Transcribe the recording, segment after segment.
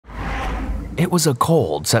It was a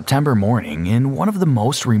cold September morning in one of the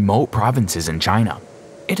most remote provinces in China.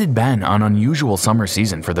 It had been an unusual summer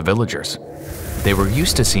season for the villagers. They were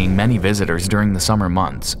used to seeing many visitors during the summer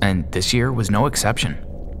months, and this year was no exception.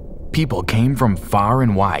 People came from far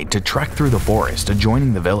and wide to trek through the forest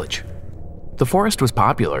adjoining the village. The forest was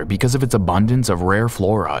popular because of its abundance of rare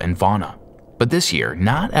flora and fauna, but this year,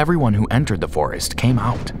 not everyone who entered the forest came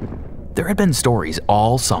out. There had been stories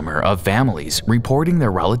all summer of families reporting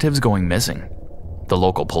their relatives going missing. The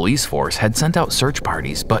local police force had sent out search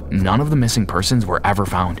parties, but none of the missing persons were ever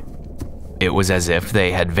found. It was as if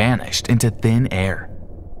they had vanished into thin air.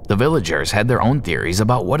 The villagers had their own theories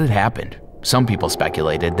about what had happened. Some people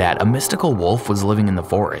speculated that a mystical wolf was living in the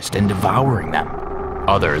forest and devouring them.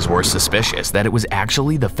 Others were suspicious that it was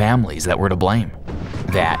actually the families that were to blame.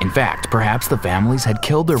 That, in fact, perhaps the families had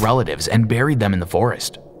killed their relatives and buried them in the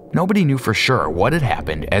forest. Nobody knew for sure what had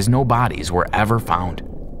happened, as no bodies were ever found.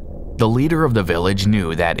 The leader of the village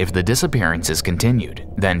knew that if the disappearances continued,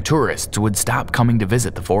 then tourists would stop coming to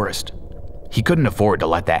visit the forest. He couldn't afford to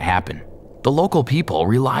let that happen. The local people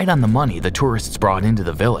relied on the money the tourists brought into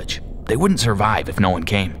the village. They wouldn't survive if no one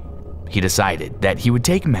came. He decided that he would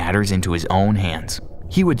take matters into his own hands.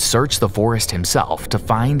 He would search the forest himself to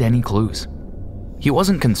find any clues. He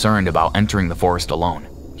wasn't concerned about entering the forest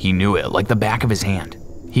alone. He knew it like the back of his hand.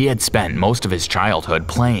 He had spent most of his childhood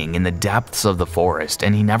playing in the depths of the forest,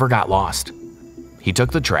 and he never got lost. He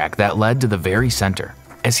took the track that led to the very center.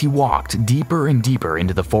 As he walked deeper and deeper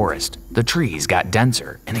into the forest, the trees got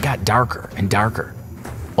denser and it got darker and darker.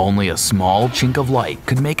 Only a small chink of light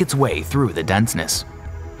could make its way through the denseness.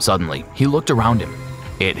 Suddenly, he looked around him.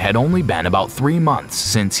 It had only been about 3 months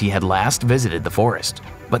since he had last visited the forest,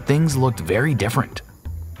 but things looked very different.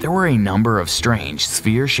 There were a number of strange,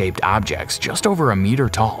 sphere-shaped objects just over a meter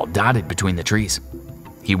tall dotted between the trees.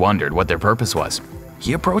 He wondered what their purpose was.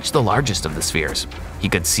 He approached the largest of the spheres. He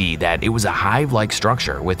could see that it was a hive-like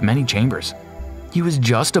structure with many chambers. He was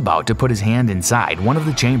just about to put his hand inside one of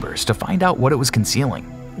the chambers to find out what it was concealing,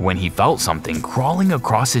 when he felt something crawling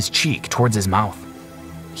across his cheek towards his mouth.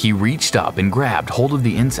 He reached up and grabbed hold of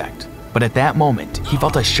the insect, but at that moment, he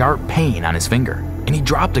felt a sharp pain on his finger, and he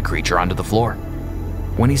dropped the creature onto the floor.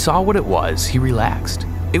 When he saw what it was, he relaxed.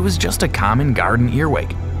 It was just a common garden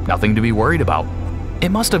earwig, nothing to be worried about.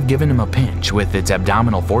 It must have given him a pinch with its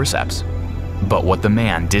abdominal forceps. But what the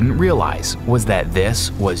man didn't realize was that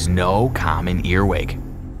this was no common earwig.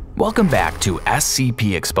 Welcome back to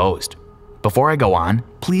SCP Exposed. Before I go on,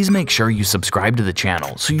 please make sure you subscribe to the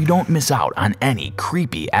channel so you don't miss out on any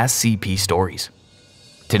creepy SCP stories.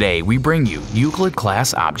 Today we bring you Euclid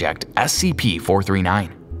class object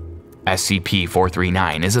SCP-439.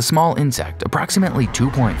 SCP-439 is a small insect approximately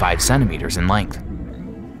 2.5 centimeters in length.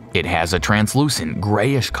 It has a translucent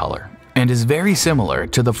grayish color and is very similar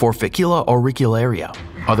to the Forficula auricularia,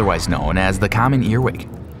 otherwise known as the common earwig.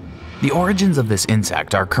 The origins of this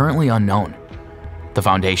insect are currently unknown. The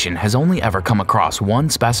Foundation has only ever come across one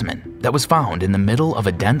specimen that was found in the middle of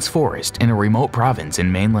a dense forest in a remote province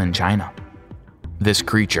in mainland China. This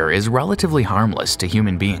creature is relatively harmless to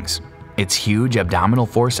human beings. Its huge abdominal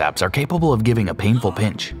forceps are capable of giving a painful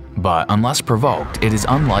pinch, but unless provoked, it is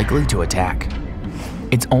unlikely to attack.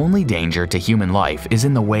 Its only danger to human life is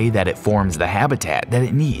in the way that it forms the habitat that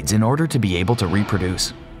it needs in order to be able to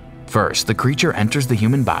reproduce. First, the creature enters the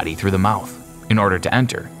human body through the mouth. In order to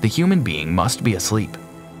enter, the human being must be asleep.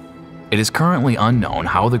 It is currently unknown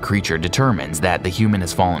how the creature determines that the human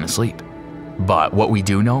has fallen asleep. But what we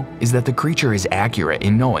do know is that the creature is accurate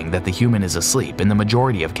in knowing that the human is asleep in the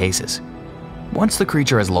majority of cases. Once the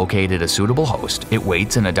creature has located a suitable host, it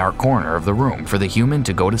waits in a dark corner of the room for the human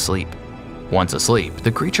to go to sleep. Once asleep,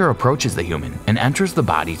 the creature approaches the human and enters the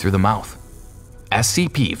body through the mouth.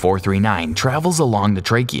 SCP-439 travels along the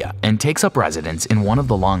trachea and takes up residence in one of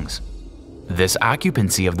the lungs. This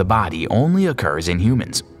occupancy of the body only occurs in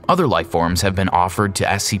humans. Other life forms have been offered to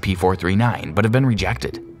SCP-439 but have been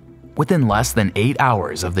rejected. Within less than 8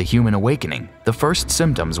 hours of the human awakening, the first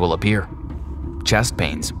symptoms will appear. Chest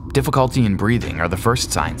pains, difficulty in breathing are the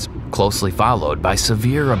first signs, closely followed by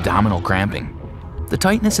severe abdominal cramping. The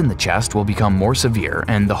tightness in the chest will become more severe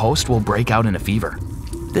and the host will break out in a fever.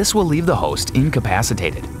 This will leave the host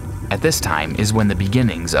incapacitated. At this time is when the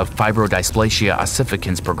beginnings of fibrodysplasia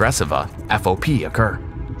ossificans progressiva, FOP, occur.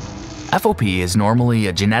 FOP is normally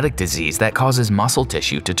a genetic disease that causes muscle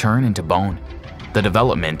tissue to turn into bone. The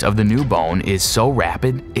development of the new bone is so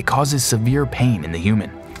rapid, it causes severe pain in the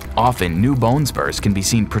human. Often, new bone spurs can be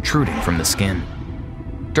seen protruding from the skin.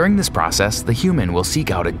 During this process, the human will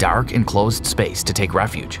seek out a dark, enclosed space to take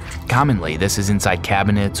refuge. Commonly, this is inside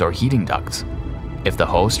cabinets or heating ducts. If the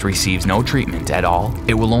host receives no treatment at all,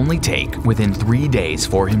 it will only take within 3 days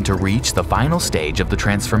for him to reach the final stage of the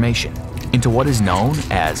transformation into what is known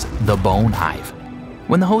as the Bone Hive.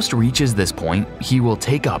 When the host reaches this point, he will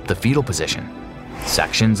take up the fetal position.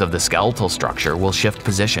 Sections of the skeletal structure will shift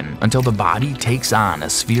position until the body takes on a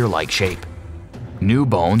sphere-like shape. New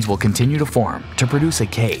bones will continue to form to produce a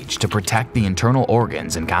cage to protect the internal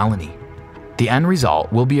organs and colony. The end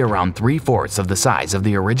result will be around 3/4 of the size of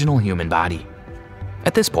the original human body.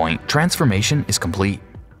 At this point, transformation is complete.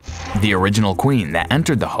 The original queen that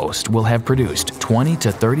entered the host will have produced 20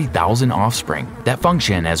 to 30,000 offspring that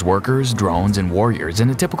function as workers, drones, and warriors in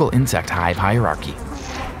a typical insect hive hierarchy.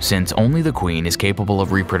 Since only the queen is capable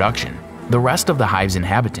of reproduction, the rest of the hive's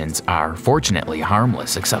inhabitants are fortunately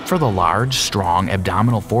harmless except for the large, strong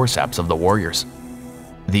abdominal forceps of the warriors.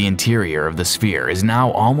 The interior of the sphere is now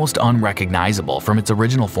almost unrecognizable from its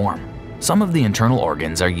original form. Some of the internal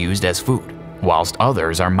organs are used as food, whilst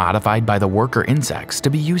others are modified by the worker insects to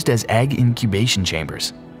be used as egg incubation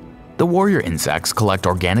chambers. The warrior insects collect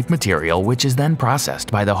organic material which is then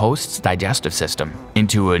processed by the host's digestive system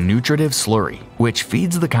into a nutritive slurry which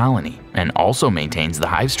feeds the colony and also maintains the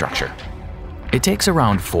hive structure. It takes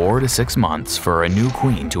around 4 to 6 months for a new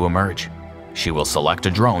queen to emerge. She will select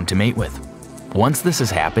a drone to mate with. Once this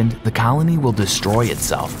has happened, the colony will destroy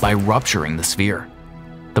itself by rupturing the sphere.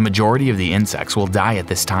 The majority of the insects will die at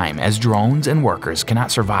this time as drones and workers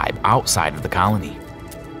cannot survive outside of the colony.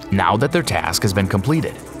 Now that their task has been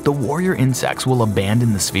completed, the warrior insects will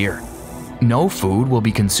abandon the sphere. No food will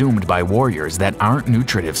be consumed by warriors that aren't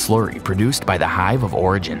nutritive slurry produced by the hive of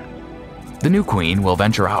origin. The new queen will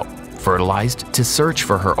venture out, fertilized, to search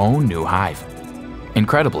for her own new hive.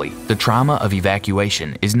 Incredibly, the trauma of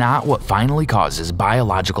evacuation is not what finally causes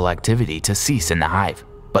biological activity to cease in the hive,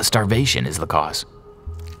 but starvation is the cause.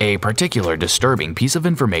 A particular disturbing piece of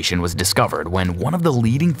information was discovered when one of the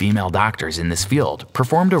leading female doctors in this field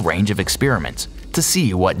performed a range of experiments to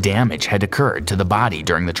see what damage had occurred to the body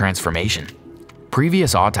during the transformation.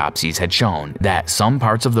 Previous autopsies had shown that some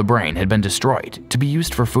parts of the brain had been destroyed to be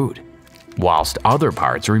used for food, whilst other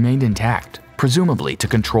parts remained intact, presumably to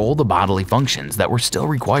control the bodily functions that were still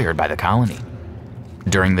required by the colony.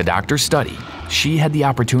 During the doctor's study, she had the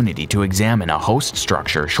opportunity to examine a host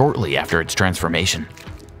structure shortly after its transformation.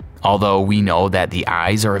 Although we know that the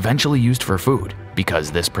eyes are eventually used for food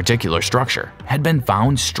because this particular structure had been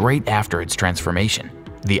found straight after its transformation,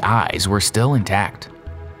 the eyes were still intact.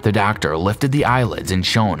 The doctor lifted the eyelids and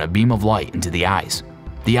shone a beam of light into the eyes.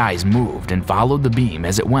 The eyes moved and followed the beam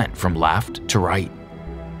as it went from left to right.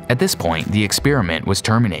 At this point, the experiment was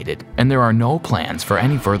terminated and there are no plans for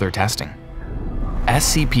any further testing.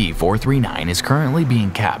 SCP-439 is currently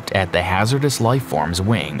being kept at the Hazardous Lifeforms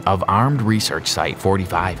Wing of Armed Research Site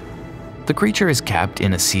 45. The creature is kept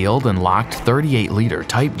in a sealed and locked 38-liter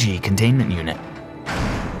Type G containment unit.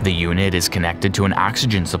 The unit is connected to an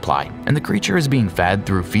oxygen supply, and the creature is being fed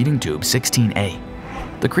through feeding tube 16A.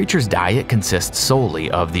 The creature's diet consists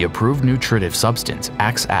solely of the approved nutritive substance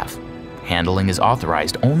XF. Handling is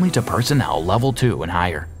authorized only to personnel level 2 and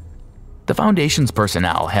higher. The Foundation's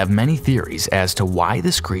personnel have many theories as to why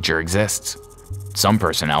this creature exists. Some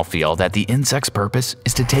personnel feel that the insect's purpose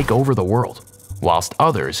is to take over the world, whilst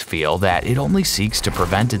others feel that it only seeks to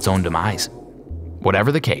prevent its own demise.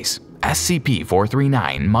 Whatever the case,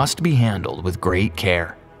 SCP-439 must be handled with great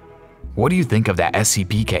care. What do you think of that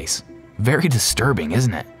SCP case? Very disturbing,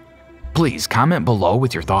 isn't it? Please comment below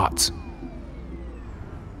with your thoughts.